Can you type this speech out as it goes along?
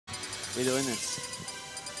We're doing this.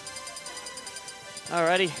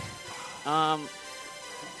 Alrighty. I'm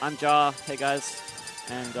Jar. Hey guys.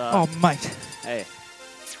 And oh mate. Hey.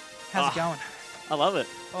 How's it going? I love it.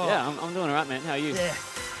 Oh. Yeah, I'm doing alright, man. How are you? Yeah.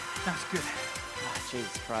 That's good. Oh,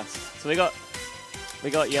 Jesus Christ. So we got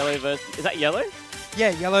Yellow versus. Is that Yellow? Yeah,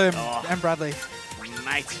 Yellow and Bradley.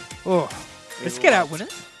 Mate. Oh. Let's get out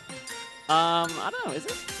winners. I don't know. Is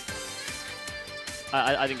it?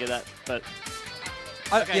 I didn't get that, but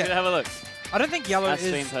okay, yeah. have a look. I don't think Yellow That's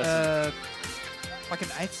is like an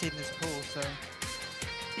 8th seed in this pool, so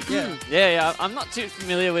yeah. yeah. I'm not too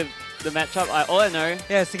familiar with the matchup. All I know.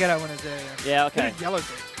 Yeah, it's to get out winners there. Yeah. Okay. Who did Yellow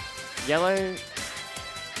beat? Yellow.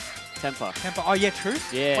 Temper. Oh yeah, true.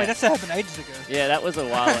 Yeah. Wait, that's happened ages ago. Yeah, that was a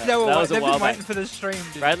while. They've been waiting for the stream,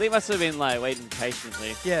 dude. Bradley must have been like waiting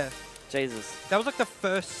patiently. Yeah. Jesus. That was like the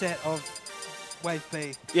first set of Wave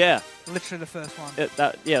B. Yeah. Literally the first one. It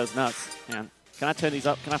was nuts. Hang on. Can I turn these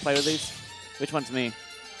up? Can I play with these? Which one's me?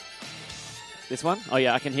 This one? Oh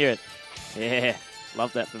yeah, I can hear it. Yeah.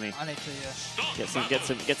 Love that for me. I need to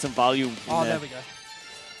get some volume. Oh, there we go.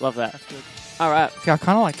 Love that. That's good. All right. See, I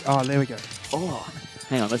kind of like. Oh, there we go. Oh.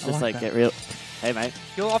 Hang on. Let's just like get real. Hey, mate.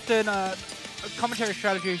 You'll often commentary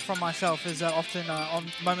strategy from myself is often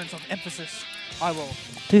on moments of emphasis. I will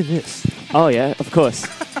do this. Oh yeah, of course.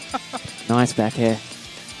 Nice back air.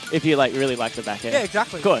 If you like really like the back air. Yeah,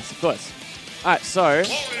 exactly. Of course, of course. All right, so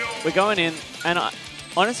we're going in, and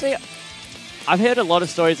honestly, I've heard a lot of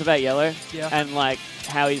stories about Yellow, and like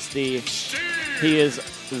how he is the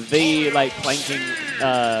like planking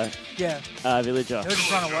villager. He'll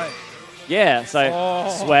just run away. Yeah, so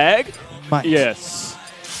swag, Mate. Yes.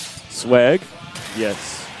 Swag,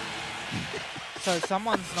 yes. So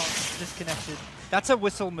someone's not disconnected. That's a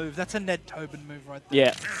whistle move. That's a Ned Tobin move right there.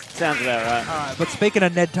 Yeah, sounds about right. All right, but speaking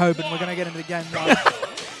of Ned Tobin, we're going to get into the game now.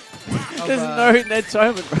 There's no Ned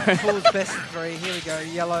Tobin, bro. Pool's best of 3. Here we go.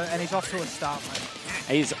 Yellow, and he's off to a start, mate.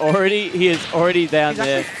 He is already down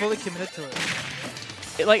there. He's actually fully committed to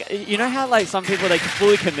it. Like, you know how like some people they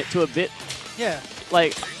fully commit to a bit. Yeah.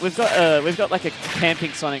 Like we've got like a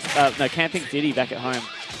camping camping Diddy back at home,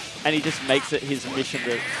 and he just makes it his mission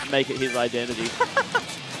to make it his identity.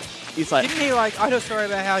 He's like, didn't he like? I heard a story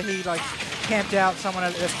about how he like camped out someone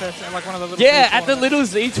at first, like one of the little. Yeah, at the Little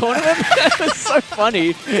Z tournament. That was so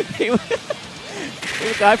funny. The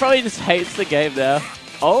guy probably just hates the game now.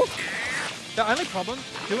 Oh. The only problem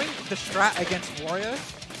doing the strat against Wario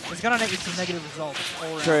is gonna net you some negative results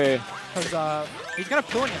all around. True. Because he's gonna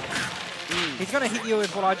pull you. He's gonna hit you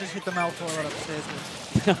with what I just hit the Mal toilet upstairs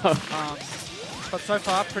with. But so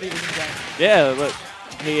far, pretty easy game. Yeah, look.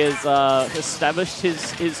 He has established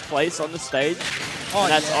his place on the stage,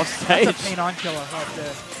 and that's off stage. That's a P9 killer right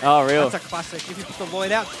there. Oh, real? That's a classic. If you put the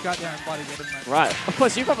Lloyd out, just go out there and bloody get him, mate. Right. Of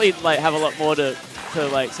course, you probably like have a lot more to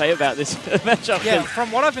like say about this matchup. Yeah,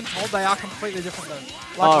 from what I've been told, they are completely different though.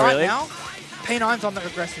 Like right now, P9's on the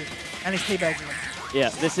aggressive, and he's teabagging them. Yeah,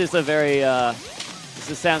 this is a very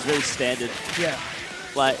this sounds really standard. Yeah.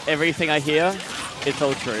 Like everything I hear, it's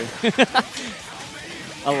all true.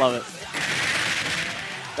 I love it.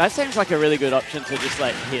 That seems like a really good option to just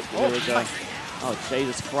like hit the villager. Oh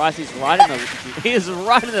Jesus Christ, he's riding he is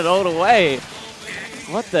riding it all the way.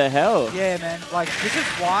 What the hell? Yeah, man. Like this is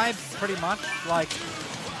why pretty much like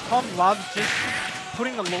Tom loves just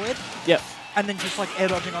putting the Lloyd. Yep. And then just like air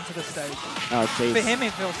dodging onto the stage. Oh jeez. For him,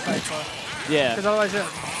 it feels safer. Yeah. Because otherwise,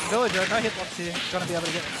 villager no hitbox here, gonna be able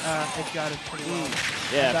to get edge guarded pretty well.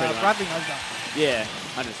 Yeah. And, Bradley knows that. Yeah,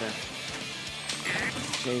 100%.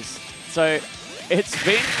 Jeez. So. It's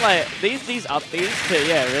been like these upbeats to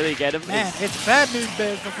really get him. Man, it's bad news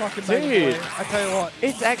bears for fucking Baby Boy. I tell you what.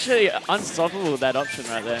 It's actually unstoppable, that option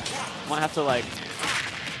right there. Might have to like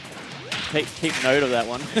keep note of that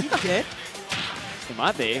one. Is he dead? It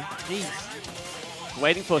might be. Jeez.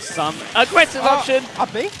 Waiting for some aggressive option. I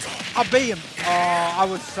beat him. Oh, I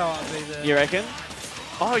would so upbeat there. You reckon?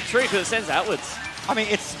 Oh, true, because it sends outwards. I mean,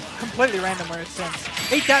 it's completely random where it sends.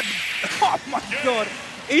 Eat that. Oh my god.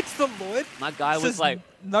 Eats the Lloyd. My guy was like,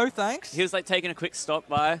 no thanks. He was like taking a quick stop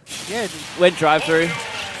by. Yeah, dude. Went drive-through.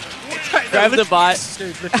 Grabbed the bite.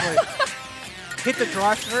 Dude, literally. Hit the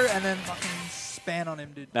drive-through and then fucking span on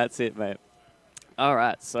him, dude. That's it, mate. All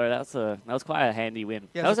right, so that was quite a handy win.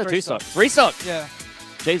 Yeah, that was a 3-stock. 3-stock. Yeah.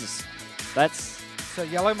 Jesus. That's... So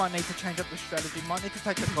Yellow might need to change up the strategy. Might need to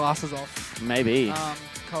take the glasses off. Maybe.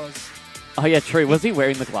 Because... Oh, yeah, true. Was he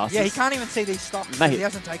wearing the glasses? Yeah, he can't even see these stocks because he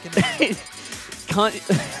hasn't taken them. Can't.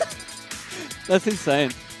 That's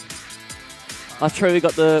insane. Oh, true. We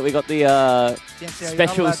got the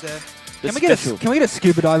specials. Can we get a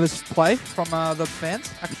scuba divers play from the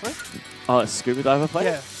fans actually? Oh, a scuba diver play?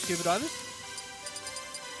 Yeah, scuba divers.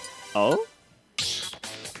 Oh?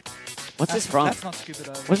 What's this from? That's not stupid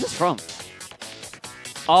over. What's this from?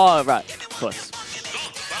 Oh, right. Of course.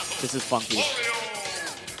 This is funky.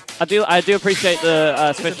 I do appreciate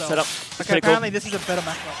the special setup. It's Okay, apparently cool. this is a better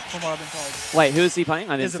matchup from what I've been told. Wait, who is he playing?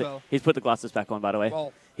 I didn't see. Isabelle. He's put the glasses back on, by the way.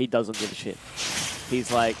 Well, He doesn't give a shit.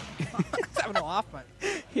 He's like... he's having a laugh,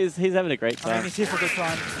 mate. he's having a great time. I mean, he's here for a good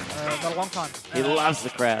time. Not a long time. He loves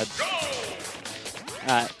the crowd.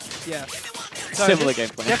 Alright. Yeah. Similar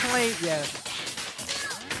gameplay. Definitely, yeah.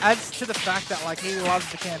 Adds to the fact that, like, he loves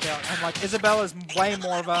to camp out. And, like, Isabelle is way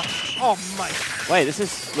more of a... Oh, mate. Wait, this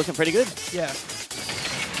is looking pretty good. Yeah.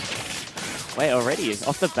 Wait, already? He's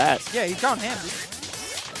off the bat. Yeah, he's going ham, dude.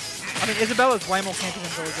 I mean, Isabelle is way more campy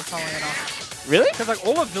than Villager, funnily enough. Really? Because, like,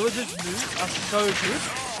 all of Villager's moves are so good.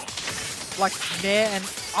 Like, Nair and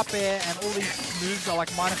up air and all these moves are, like,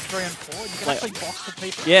 -3 and 4. You can like, actually box the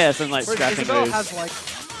people. Yeah, some, like, Whereas scrapping Isabelle moves. has, like,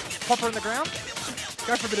 pop her in the ground,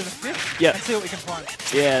 go for a bit of a fifth, Yep. and see what we can find.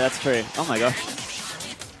 Yeah, that's true. Oh my gosh.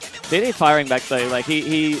 DD firing back though, like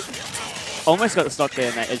he almost got the stock there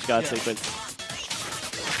in that edge guard sequence.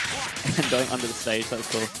 And going under the stage, that was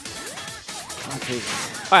cool. Oh,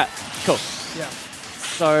 Jesus. Alright, cool. Yeah.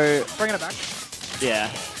 So, Bringing it back. yeah.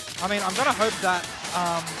 I mean, I'm going to hope that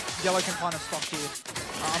Yellow can find a stock here,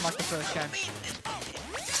 unlike the first game.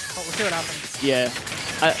 But we'll see what happens. Yeah.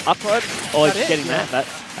 Upward, or Is that it? getting Yeah. that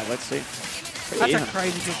works too. That's even. a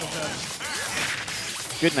crazy triple turn.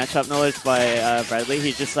 Good matchup knowledge by Bradley.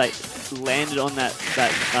 He just like landed on that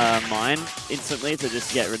mine instantly to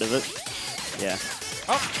just get rid of it. Yeah.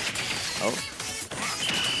 Oh. Oh.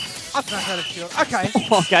 I've smashed out of shield. Okay.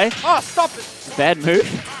 Okay. Oh, stop it. Bad move.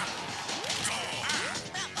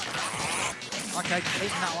 Okay,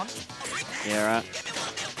 eating that one. Yeah, right.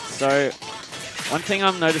 So, one thing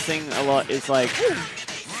I'm noticing a lot is like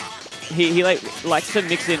he like likes to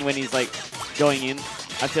mix in when he's like going in.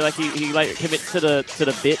 I feel like he like commits to the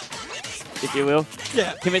bit, if you will.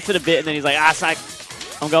 Yeah. Commits to the bit and then he's like, ah, psych,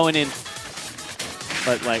 I'm going in.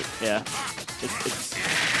 But like, yeah, it's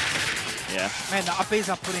yeah. Man, the upbeats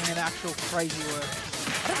are putting in actual crazy work.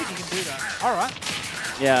 I don't think you can do that. All right.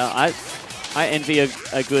 Yeah, I envy a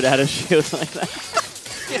good out of shield like that.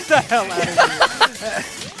 Get the hell out of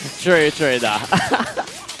here. True, nah.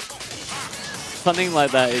 Something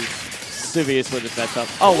like that is super useful to match up.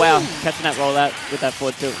 Oh wow, catching that rollout with that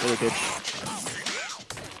forward tilt, really good.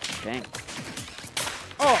 Dang.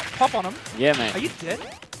 Oh, pop on him. Yeah, mate. Are you dead?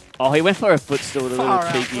 Oh, he went for a footstool, the little Far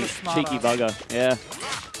out, cheeky what a smart cheeky ass. bugger. Yeah.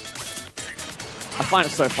 I find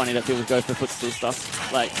it so funny that people go for footstool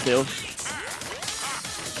stuff, like, still.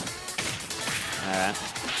 Alright.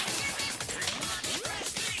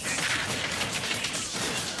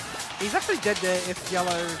 He's actually dead there if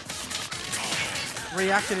Yellow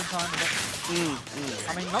reacted in time. But,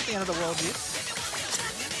 I mean, not the end of the world here.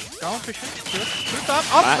 Going fishing. Good up.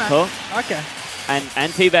 Up Alright, smash. cool. Okay.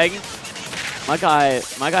 And teabagging. My guy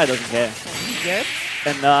doesn't care. He's dead.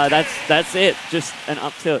 And that's it. Just an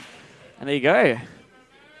up tilt. And there you go.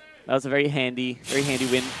 That was a very handy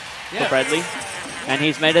win for Bradley. And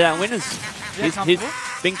he's made it out winners. Yeah, he's comfortable.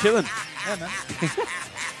 been chilling. Yeah, man.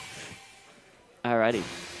 Alrighty.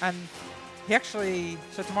 And he actually,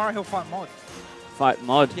 so tomorrow he'll fight Mod. Fight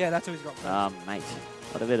Mod. Yeah, that's who he's got. Mate.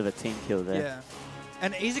 What a bit of a team kill there. Yeah.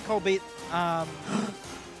 And Easy Cole beat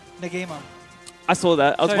Nagima. I saw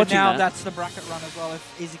that. I was so watching now that. that's the bracket run as well if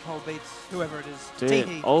Easy Cole beats whoever it is. Dude.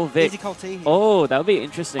 Teehee. Oh, Vic. Easy Cole Teehee. Oh, that would be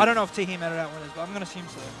interesting. I don't know if Teehee made it out winners, but I'm going to assume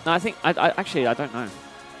so. No, I think, actually, I don't know.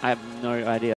 I have no idea.